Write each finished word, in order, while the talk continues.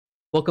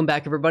Welcome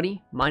back,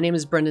 everybody. My name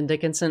is Brendan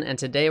Dickinson, and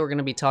today we're going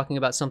to be talking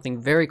about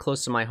something very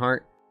close to my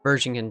heart,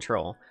 version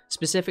control.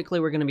 Specifically,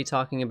 we're going to be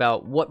talking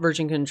about what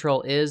version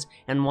control is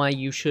and why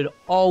you should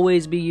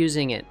always be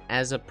using it.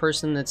 As a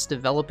person that's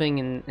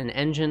developing an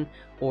engine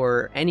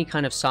or any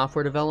kind of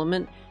software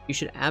development, you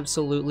should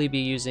absolutely be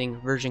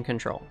using version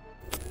control.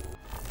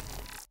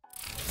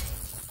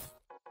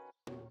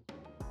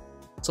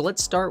 So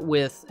let's start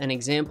with an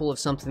example of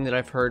something that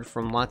I've heard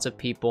from lots of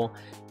people,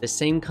 the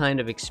same kind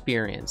of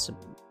experience.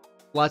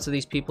 Lots of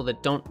these people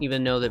that don't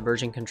even know that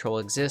version control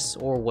exists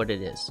or what it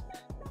is.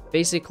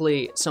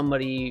 Basically,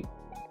 somebody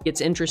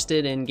gets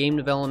interested in game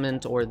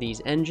development or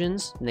these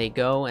engines, and they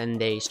go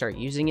and they start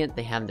using it.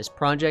 They have this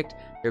project,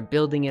 they're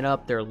building it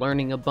up, they're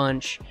learning a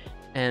bunch,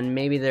 and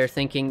maybe they're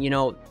thinking, you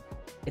know,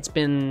 it's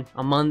been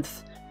a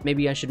month,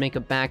 maybe I should make a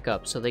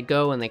backup. So they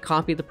go and they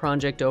copy the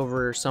project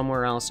over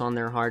somewhere else on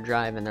their hard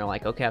drive, and they're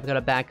like, okay, I've got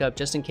a backup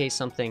just in case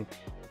something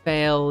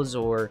fails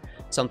or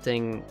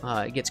something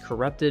gets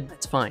corrupted.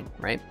 It's fine,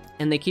 right?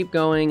 And they keep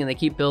going and they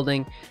keep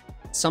building.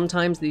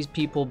 Sometimes these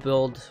people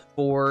build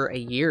for a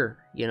year,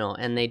 you know,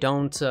 and they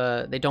don't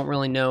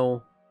really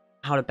know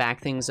how to back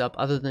things up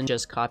other than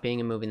just copying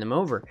and moving them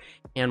over.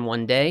 And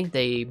one day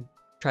they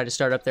try to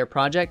start up their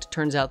project.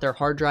 Turns out their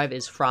hard drive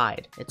is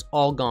fried. It's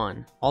all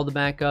gone. All the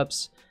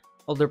backups,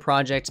 all their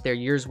projects, their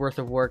year's worth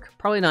of work.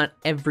 Probably not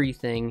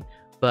everything,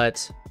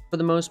 but for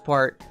the most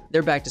part,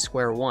 they're back to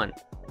square one.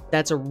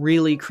 That's a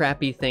really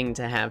crappy thing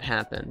to have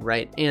happen,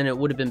 right? And it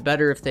would have been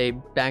better if they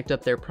backed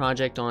up their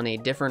project on a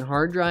different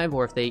hard drive,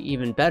 or if they,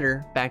 even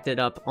better, backed it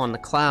up on the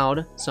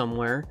cloud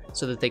somewhere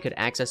so that they could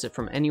access it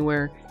from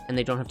anywhere and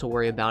they don't have to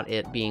worry about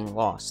it being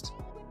lost.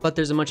 But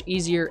there's a much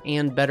easier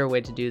and better way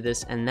to do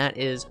this, and that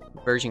is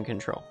version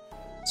control.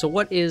 So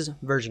what is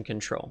version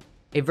control?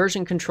 A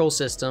version control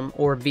system,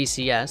 or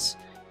VCS,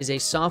 is a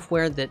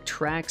software that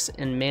tracks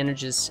and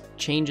manages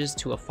changes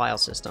to a file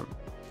system.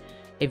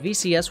 A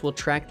VCS will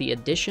track the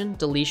addition,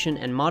 deletion,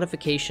 and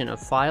modification of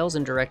files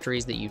and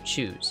directories that you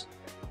choose.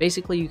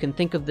 Basically, you can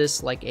think of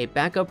this like a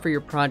backup for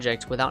your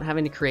project without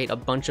having to create a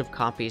bunch of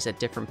copies at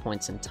different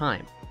points in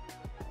time.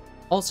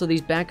 Also,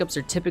 these backups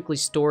are typically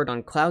stored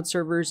on cloud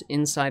servers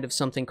inside of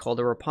something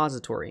called a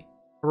repository.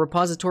 A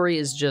repository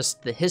is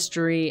just the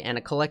history and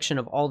a collection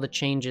of all the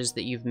changes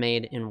that you've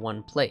made in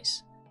one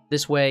place.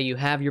 This way, you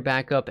have your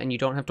backup and you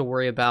don't have to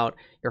worry about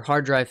your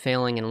hard drive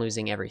failing and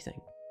losing everything.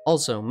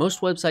 Also,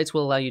 most websites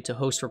will allow you to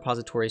host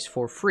repositories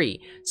for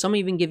free. Some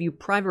even give you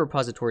private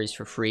repositories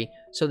for free,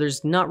 so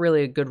there's not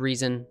really a good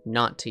reason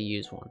not to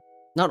use one.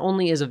 Not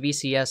only is a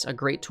VCS a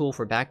great tool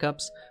for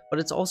backups, but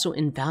it's also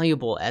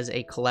invaluable as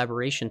a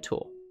collaboration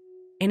tool.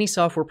 Any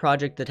software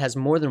project that has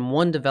more than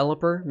one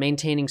developer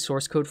maintaining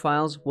source code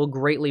files will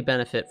greatly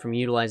benefit from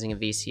utilizing a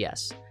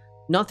VCS.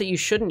 Not that you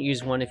shouldn't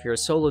use one if you're a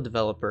solo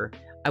developer,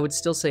 I would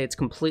still say it's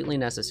completely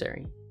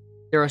necessary.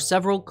 There are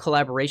several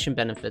collaboration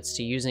benefits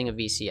to using a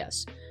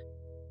VCS.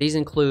 These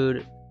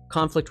include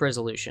conflict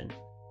resolution.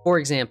 For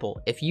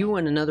example, if you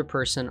and another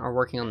person are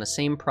working on the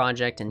same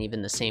project and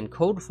even the same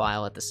code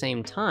file at the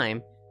same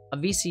time, a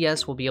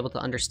VCS will be able to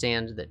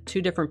understand that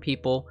two different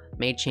people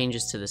made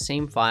changes to the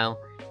same file,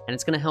 and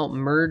it's going to help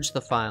merge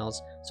the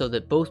files so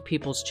that both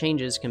people's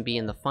changes can be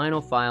in the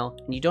final file,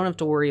 and you don't have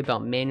to worry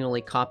about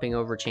manually copying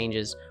over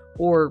changes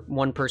or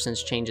one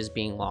person's changes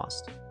being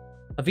lost.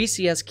 A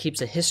VCS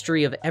keeps a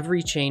history of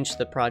every change to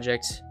the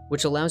project,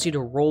 which allows you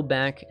to roll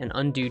back and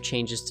undo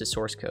changes to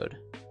source code.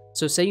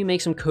 So say you make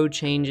some code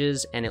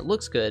changes and it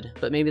looks good,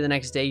 but maybe the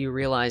next day you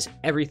realize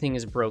everything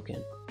is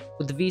broken.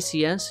 With the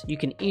VCS, you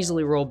can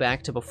easily roll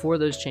back to before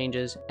those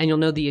changes, and you'll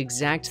know the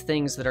exact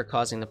things that are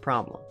causing the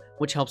problem,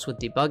 which helps with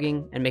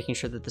debugging and making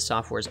sure that the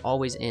software is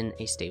always in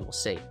a stable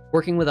state.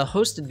 Working with a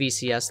hosted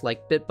VCS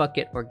like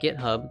Bitbucket or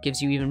GitHub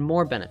gives you even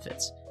more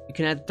benefits. You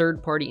can add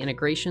third-party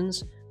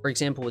integrations. For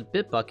example, with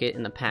Bitbucket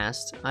in the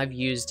past, I've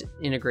used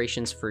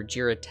integrations for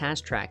Jira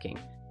task tracking,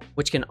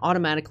 which can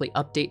automatically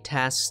update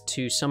tasks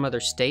to some other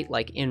state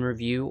like in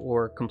review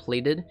or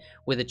completed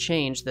with a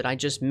change that I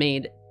just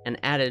made and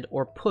added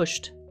or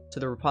pushed to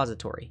the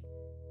repository.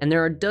 And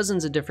there are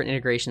dozens of different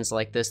integrations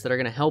like this that are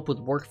going to help with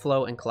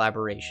workflow and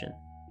collaboration.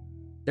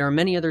 There are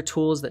many other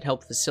tools that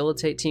help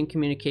facilitate team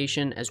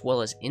communication as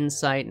well as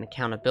insight and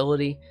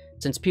accountability,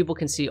 since people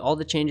can see all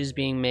the changes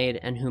being made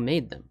and who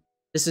made them.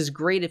 This is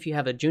great if you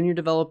have a junior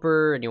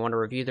developer and you want to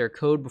review their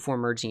code before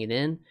merging it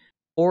in,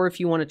 or if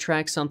you want to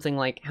track something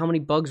like how many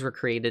bugs were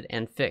created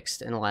and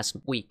fixed in the last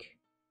week.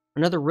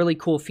 Another really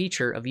cool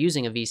feature of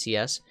using a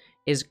VCS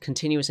is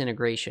continuous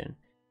integration.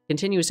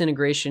 Continuous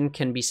integration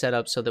can be set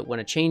up so that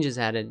when a change is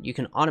added, you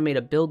can automate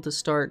a build to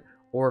start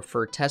or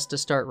for tests to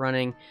start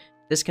running.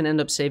 This can end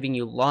up saving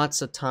you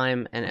lots of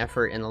time and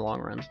effort in the long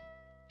run.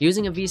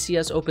 Using a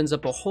VCS opens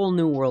up a whole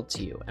new world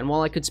to you, and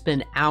while I could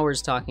spend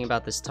hours talking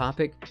about this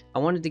topic, I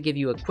wanted to give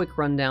you a quick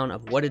rundown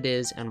of what it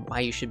is and why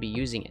you should be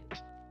using it.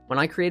 When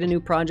I create a new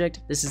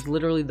project, this is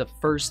literally the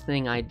first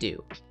thing I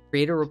do.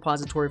 Create a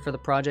repository for the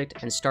project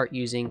and start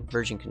using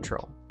version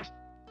control.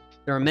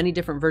 There are many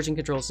different version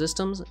control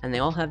systems, and they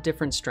all have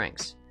different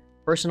strengths.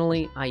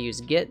 Personally, I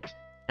use Git,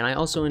 and I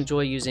also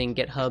enjoy using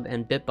GitHub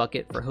and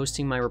Bitbucket for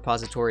hosting my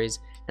repositories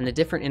and the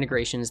different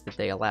integrations that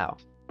they allow.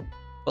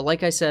 But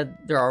like I said,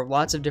 there are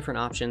lots of different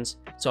options,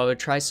 so I would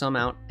try some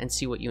out and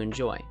see what you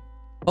enjoy.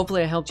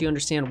 Hopefully I helped you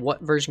understand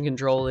what version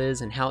control is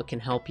and how it can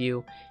help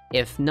you.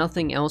 If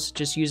nothing else,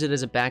 just use it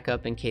as a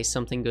backup in case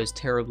something goes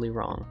terribly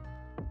wrong.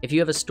 If you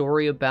have a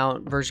story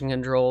about version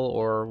control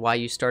or why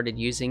you started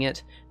using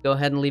it, go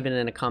ahead and leave it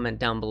in a comment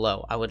down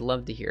below. I would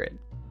love to hear it.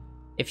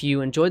 If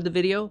you enjoyed the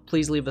video,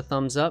 please leave a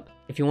thumbs up.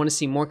 If you want to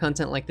see more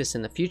content like this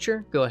in the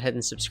future, go ahead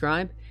and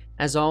subscribe.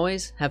 As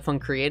always, have fun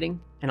creating,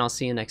 and I'll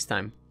see you next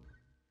time.